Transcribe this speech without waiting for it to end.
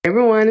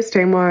Everyone, it's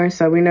Tamar.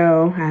 So as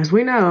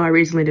we know, I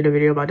recently did a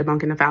video about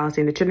debunking the fallacy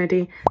in the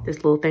Trinity, this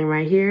little thing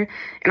right here.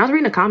 And I was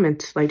reading the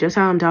comments, like just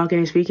how I'm talking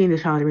and speaking,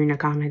 this is how I was reading the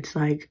comments.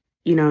 Like,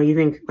 you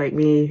think like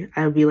me,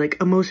 I would be like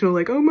emotional,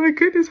 like, oh my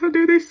goodness, how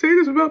dare they say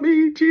this about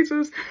me,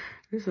 Jesus.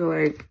 This is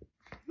like,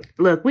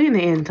 look, we in the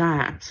end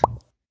times.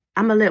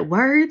 I'm gonna let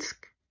words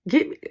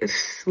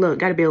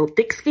gotta build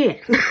thick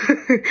skin.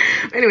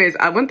 Anyways,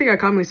 one thing I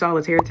commonly saw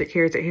was heretic. I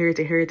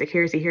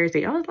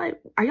was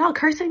like, are y'all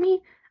cursing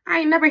me?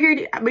 I ain't never heard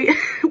it. I mean,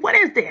 what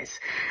is this?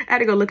 I had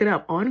to go look it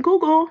up on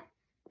Google.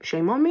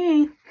 Shame on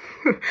me.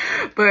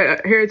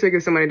 But heretic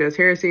is somebody who does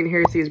heresy, and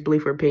heresy is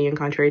belief or opinion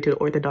contrary to the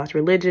orthodox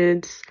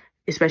religions,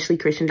 especially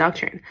Christian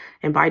doctrine.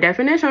 And by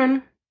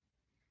definition,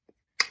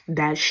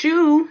 that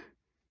shoe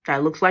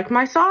that looks like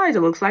my size,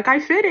 it looks like I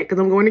fit it because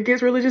I'm going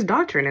against religious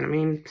doctrine. And I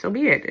mean, so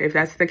be it. If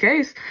that's the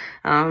case,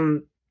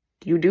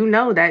 you do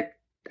know that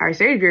our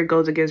Savior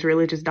goes against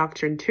religious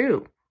doctrine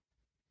too.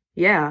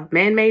 Yeah,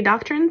 man-made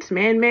doctrines,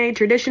 man-made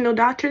traditional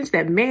doctrines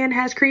that man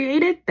has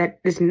created that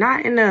is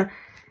not in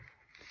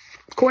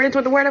accordance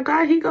with the word of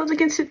God, he goes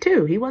against it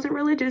too. He wasn't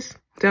religious.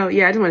 So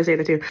yeah, I just want to say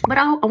that too. But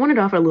I wanted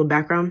to offer a little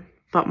background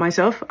about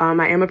myself. I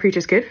am a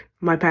preacher's kid.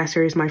 My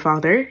pastor is my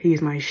father.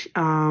 He's my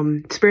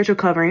spiritual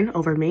covering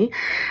over me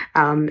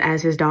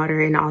as his daughter,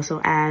 and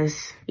also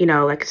as,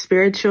 like a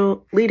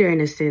spiritual leader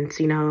in a sense.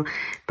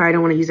 Probably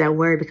don't want to use that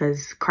word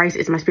because Christ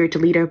is my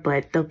spiritual leader,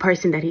 but the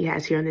person that he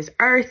has here on this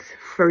earth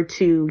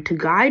to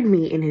guide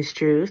me in his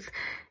truth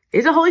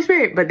is the Holy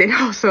Spirit, but then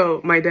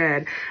also my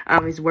dad.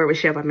 His word was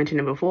Chef, I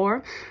mentioned him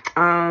before.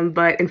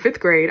 But in 5th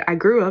grade, I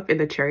grew up in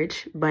the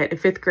church, but in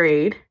 5th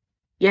grade,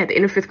 at the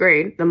end of 5th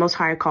grade, the Most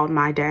High called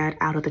my dad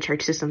out of the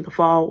church system, the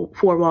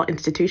four-wall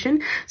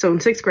institution. So in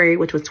 6th grade,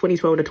 which was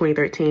 2012 to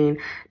 2013,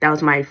 that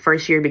was my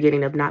first year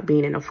beginning of not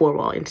being in a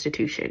four-wall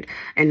institution.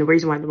 And the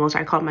reason why the Most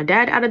High called my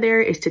dad out of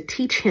there is to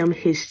teach him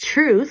his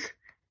truth,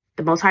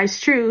 the Most High's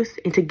truth,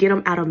 and to get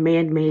him out of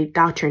man-made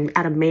doctrine,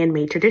 out of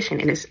man-made tradition.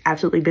 And it's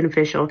absolutely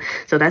beneficial.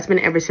 So that's been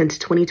ever since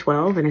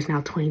 2012, and it's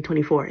now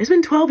 2024. It's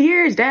been 12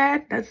 years,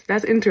 Dad.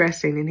 That's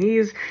interesting. And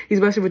he's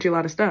blessed with a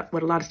lot of stuff.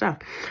 But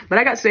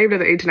I got saved at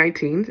the age of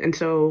 19, and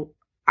so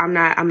I'm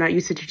not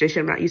used to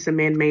tradition. I'm not used to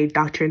man-made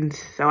doctrines.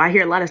 So I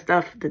hear a lot of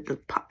stuff that the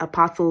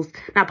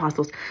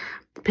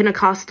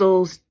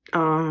Pentecostals,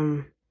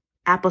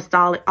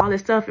 apostolic, all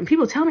this stuff, and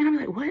people tell me, and I'm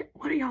like,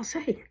 what are y'all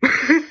saying?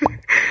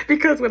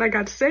 Because when I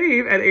got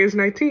saved at age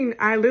 19,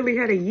 I literally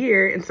had a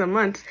year and some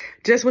months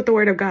just with the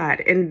word of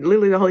God, and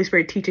literally the Holy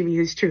Spirit teaching me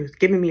his truth,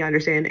 giving me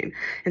understanding.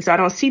 And so I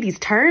don't see these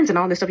terms and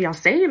all this stuff y'all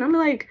saying. I'm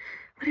like,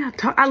 what are y'all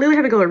talking? I literally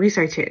had to go and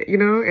research it,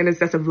 and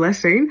that's a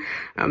blessing.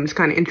 It's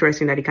kind of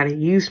interesting that he kind of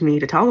used me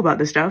to talk about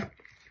this stuff.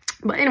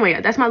 But anyway,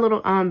 that's my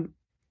little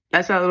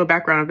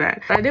background of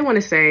that. But I did want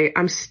to say,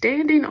 I'm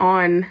standing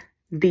on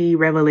the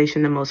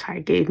revelation the Most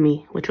High gave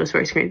me, which was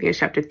 1 Corinthians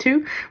chapter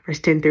 2,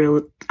 verse 10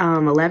 through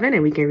 11,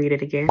 and we can read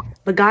it again.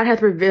 But God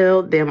hath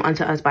revealed them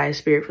unto us by his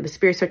Spirit, for the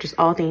Spirit searches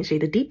all things, yea,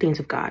 the deep things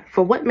of God.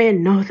 For what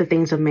man knoweth the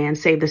things of man,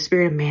 save the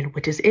Spirit of man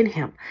which is in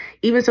him?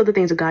 Even so the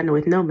things of God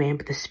knoweth no man,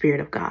 but the Spirit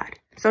of God.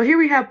 So here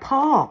we have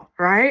Paul,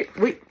 right?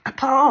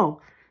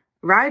 Paul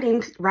writing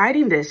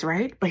this,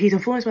 right? But he's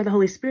influenced by the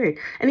Holy Spirit,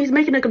 and he's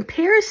making a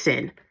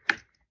comparison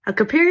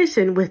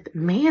with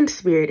man's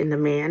spirit in the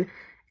man,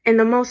 and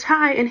the Most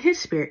High and his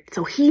Spirit.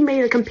 So he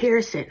made a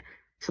comparison.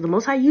 So the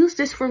Most High used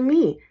this for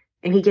me.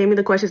 And he gave me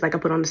the questions like I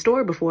put on the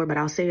story before, but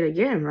I'll say it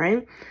again,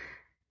 right?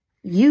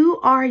 You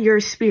are your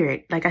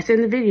spirit. Like I said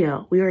in the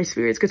video, we are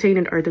spirits contained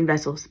in earthen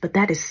vessels, but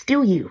that is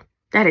still you.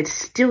 That is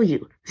still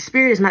you. The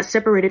Spirit is not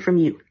separated from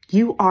you.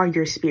 You are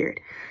your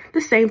spirit.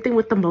 The same thing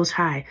with the Most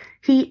High.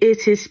 He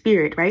is his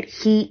Spirit, right?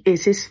 He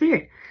is his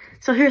Spirit.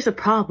 So here's the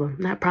problem,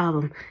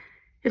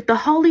 If the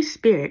Holy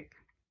Spirit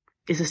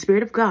is the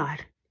Spirit of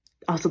God,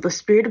 also the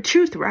Spirit of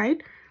truth,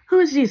 right? Who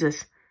is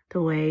Jesus? The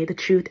way, the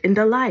truth, and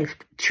the life.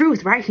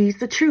 Truth, right? He's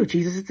the truth.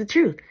 Jesus is the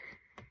truth.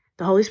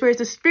 The Holy Spirit is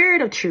the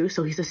Spirit of truth,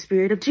 so he's the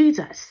Spirit of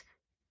Jesus.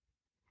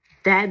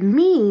 That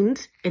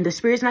means, and the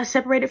Spirit's not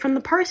separated from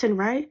the person,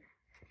 right?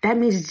 That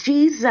means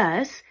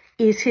Jesus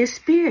is his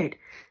Spirit.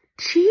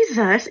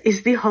 Jesus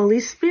is the Holy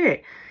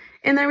Spirit.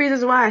 And the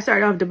reason why I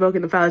started off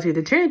debunking the fallacy of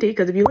the Trinity,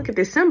 because if you look at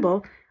this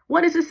symbol,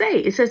 what does it say?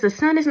 It says the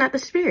Son is not the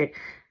Spirit.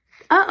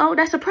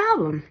 That's a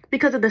problem.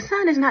 Because if the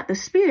Son is not the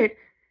Spirit,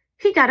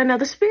 he got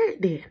another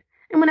spirit then.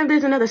 And whenever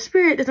there's another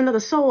spirit, there's another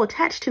soul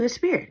attached to the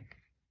Spirit.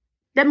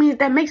 That means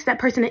that makes that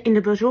person an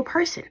individual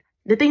person.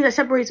 The thing that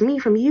separates me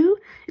from you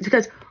is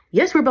because,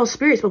 yes, we're both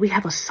spirits, but we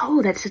have a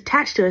soul that's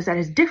attached to us that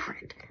is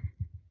different.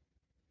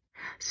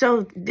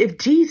 So if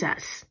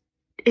Jesus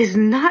is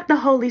not the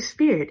Holy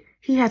Spirit,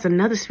 he has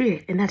another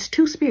spirit, and that's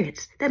two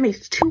spirits. That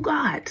makes two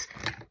gods.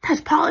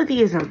 That's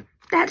polytheism.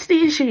 That's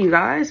the issue, you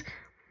guys.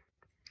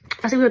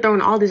 I see we're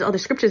throwing all these other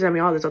scriptures at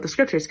me,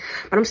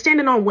 but I'm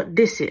standing on what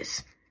this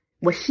is,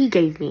 what he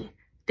gave me.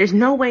 There's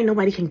no way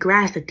nobody can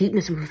grasp the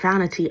deepness and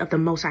profundity of the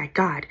Most High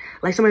God.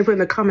 Like somebody put in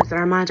the comments that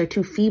our minds are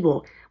too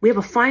feeble. We have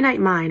a finite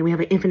mind. We have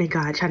an infinite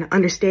God, trying to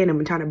understand him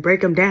and trying to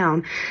break him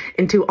down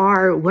into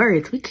our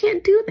words. We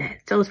can't do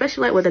that. So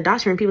especially like with the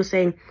doctrine, people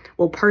saying,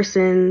 well,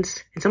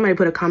 persons, and somebody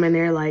put a comment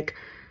there like,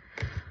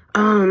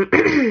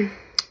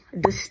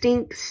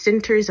 distinct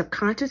centers of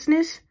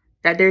consciousness,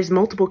 that there's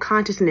multiple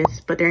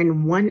consciousness, but they're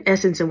in one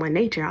essence and one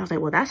nature. I was like,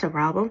 well, that's a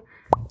problem,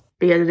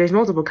 because if there's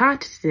multiple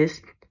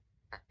consciousness,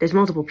 there's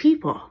multiple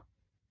people.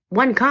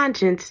 One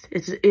conscience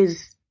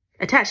is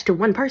attached to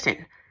one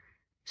person.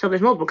 So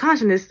there's multiple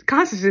consciousness,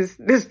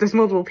 there's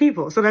multiple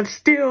people. So it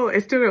still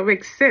don't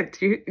make sense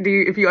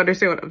if you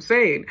understand what I'm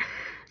saying.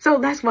 So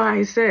that's why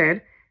I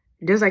said,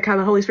 just like how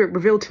the Holy Spirit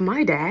revealed to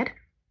my dad.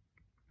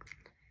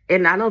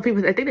 And I know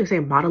people, I think they were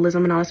saying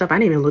modalism and all that stuff. I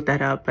didn't even look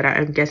that up, but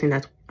I'm guessing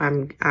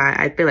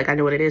I feel like I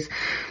know what it is.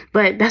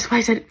 But that's why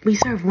I said we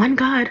serve one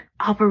God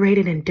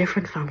operating in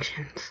different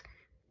functions.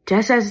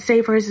 Just as,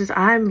 say, for instance,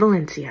 I'm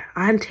Valencia,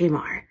 I'm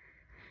Tamar,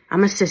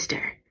 I'm a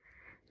sister,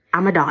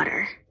 I'm a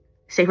daughter.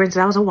 Say, for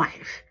instance, I was a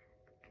wife.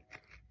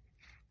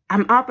 I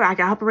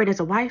can operate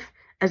as a wife,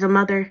 as a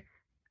mother,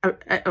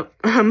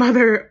 a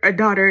mother, a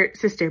daughter,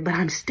 sister, but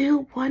I'm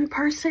still one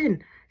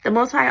person. The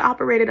Most High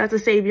operated as a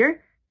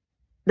savior,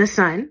 the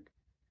Son.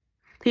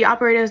 He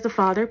operated as the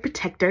Father,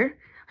 protector.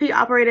 He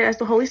operated as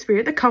the Holy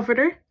Spirit, the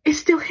comforter. It's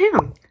still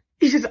him.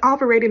 He's just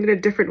operating in a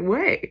different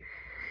way.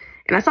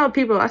 And some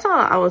people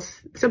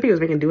was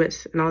making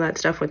duets and all that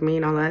stuff with me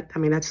and all that. I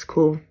mean, that's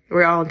cool.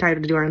 We're all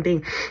entitled to do our own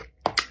thing.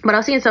 But I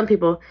was seeing some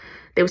people,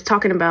 they was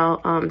talking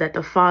about that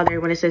the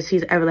Father, when it says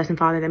he's the everlasting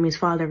Father, that means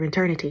Father of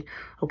eternity.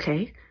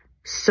 Okay.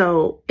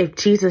 So if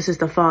Jesus is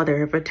the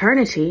Father of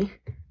eternity,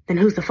 then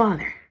who's the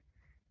Father?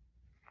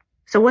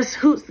 So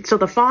so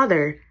the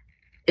Father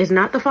is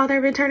not the Father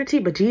of eternity,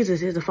 but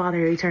Jesus is the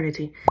Father of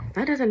eternity.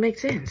 That doesn't make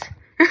sense.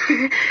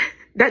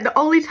 That the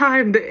only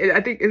time that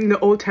I think in the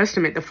Old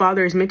Testament the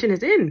Father is mentioned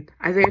is in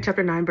Isaiah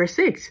chapter 9, verse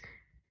 6.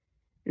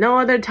 No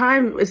other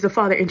time is the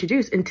Father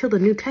introduced until the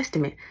New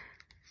Testament.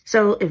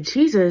 So if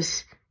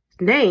Jesus'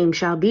 name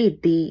shall be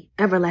the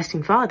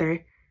everlasting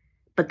Father,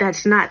 but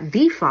that's not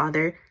the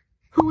Father,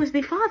 who is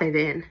the Father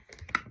then?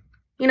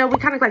 You know, we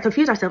kind of like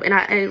confuse ourselves.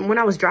 And when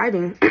I was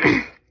driving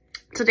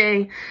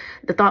today,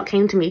 the thought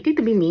came to me, it could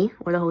be me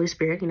or the Holy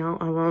Spirit, you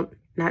know,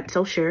 not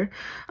so sure.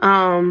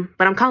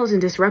 But I'm causing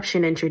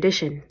disruption in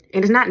tradition.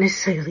 And it's not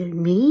necessarily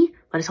me,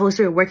 but it's Holy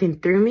Spirit working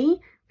through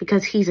me,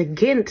 because he's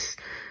against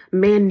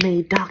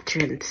man-made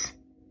doctrines.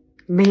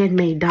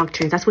 Man-made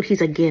doctrines. That's what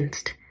he's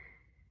against.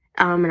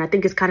 And I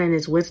think it's kind of in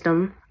his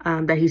wisdom,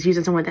 that he's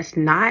using someone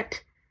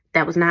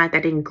that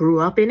didn't grow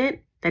up in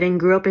it, that didn't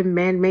grow up in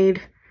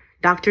man-made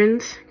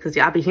doctrines. Because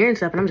I'll be hearing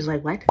stuff and I'm just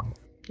like, what?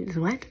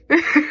 What?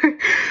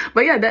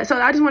 But yeah, so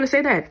I just want to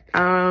say that,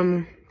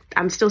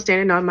 I'm still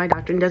standing on my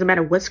doctrine. Doesn't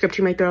matter what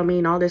scripture you may throw at me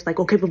and all this, like,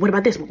 okay, but what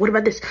about this? What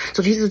about this?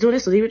 So Jesus is doing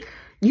this. So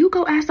you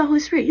go ask the Holy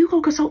Spirit. You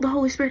go consult the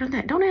Holy Spirit on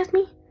that. Don't ask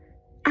me.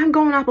 I'm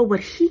going off of what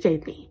he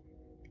gave me.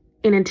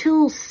 And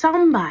until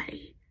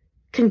somebody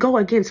can go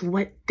against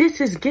what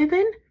this is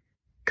given,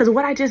 because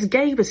what I just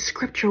gave is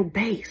scriptural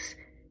based,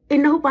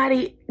 and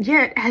nobody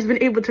yet has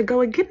been able to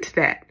go against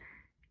that.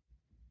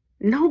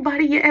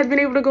 Nobody yet has been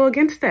able to go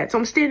against that. So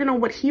I'm standing on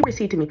what he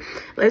received to me.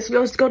 Let's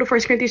go to 1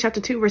 Corinthians chapter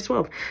 2, verse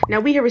 12. Now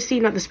we have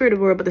received not the spirit of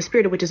the world, but the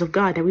spirit of which is of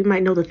God, that we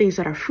might know the things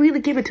that are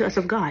freely given to us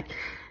of God.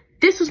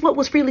 This is what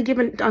was freely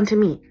given unto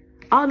me.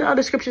 All the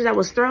other scriptures that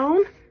was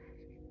thrown,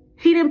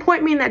 he didn't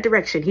point me in that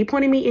direction. He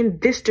pointed me in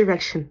this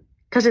direction,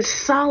 because it's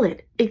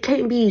solid. It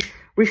can't be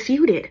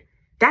refuted.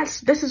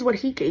 This is what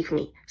he gave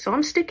me. So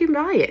I'm sticking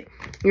by it.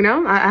 You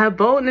know, I have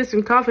boldness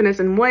and confidence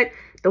in what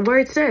the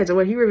word says and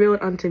what he revealed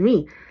unto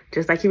me.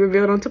 Just like he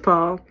revealed unto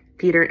Paul,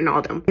 Peter, and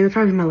all them. It was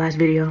probably my last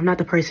video. I'm not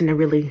the person to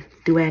really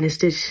do add and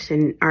stitch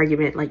and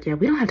argument. Like, yeah,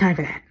 we don't have time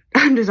for that.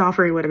 I'm just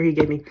offering whatever he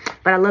gave me.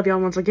 But I love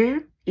y'all once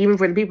again. Even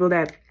for the people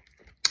that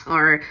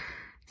are,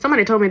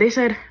 somebody told me, they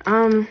said,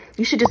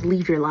 you should just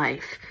leave your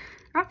life.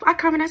 I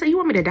commented, I said, you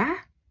want me to die?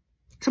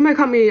 Somebody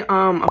called me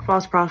a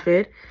false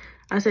prophet.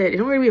 I said,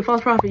 in order to be a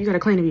false prophet, you got to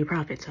claim to be a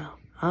prophet.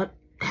 So,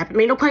 haven't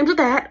made no claims with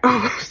that.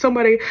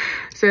 Somebody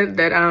said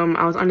that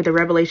I was under the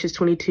Revelations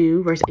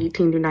 22, verse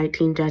 18 through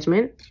 19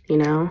 judgment. You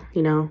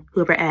know,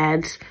 whoever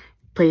adds,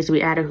 plays to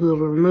be added,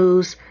 whoever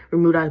removed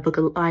out of the book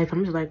of life.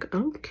 I'm just like,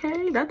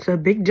 okay, that's a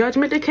big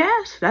judgment to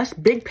cast. That's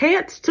big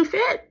pants to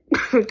fit.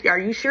 Are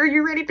you sure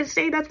you're ready to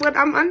say that's what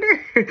I'm under?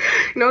 You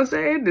know what I'm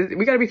saying?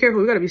 We got to be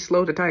careful. We got to be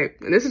slow to type.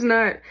 And this is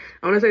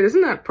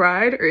not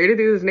pride or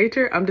anything of this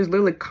nature. I'm just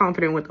literally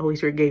confident in what the Holy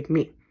Spirit gave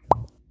me,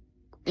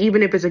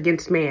 even if it's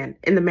against man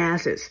in the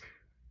masses.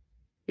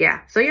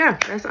 Yeah. So yeah,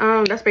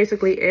 that's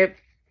basically it.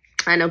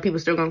 I know people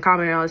still gonna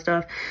comment and all this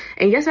stuff.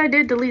 And yes, I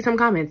did delete some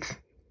comments.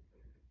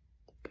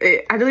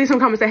 I deleted some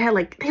comments that had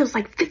there was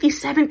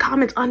 57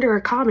 comments under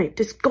a comment,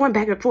 just going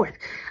back and forth.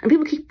 And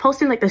people keep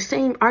posting the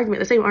same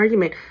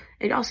argument.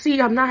 And y'all see,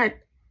 I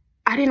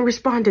didn't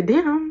respond to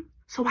them.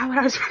 So why would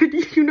I respond to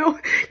you? You know,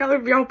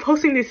 y'all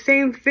posting the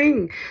same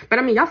thing. But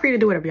I mean, y'all free to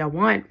do whatever y'all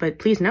want. But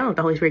please know, if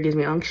the Holy Spirit gives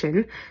me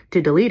unction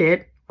to delete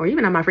it, or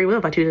even on my free will,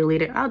 if I choose to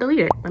delete it, I'll delete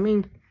it. I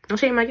mean, no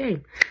shame in my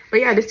game.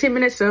 But yeah, this 10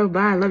 minutes, so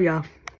bye. I love y'all.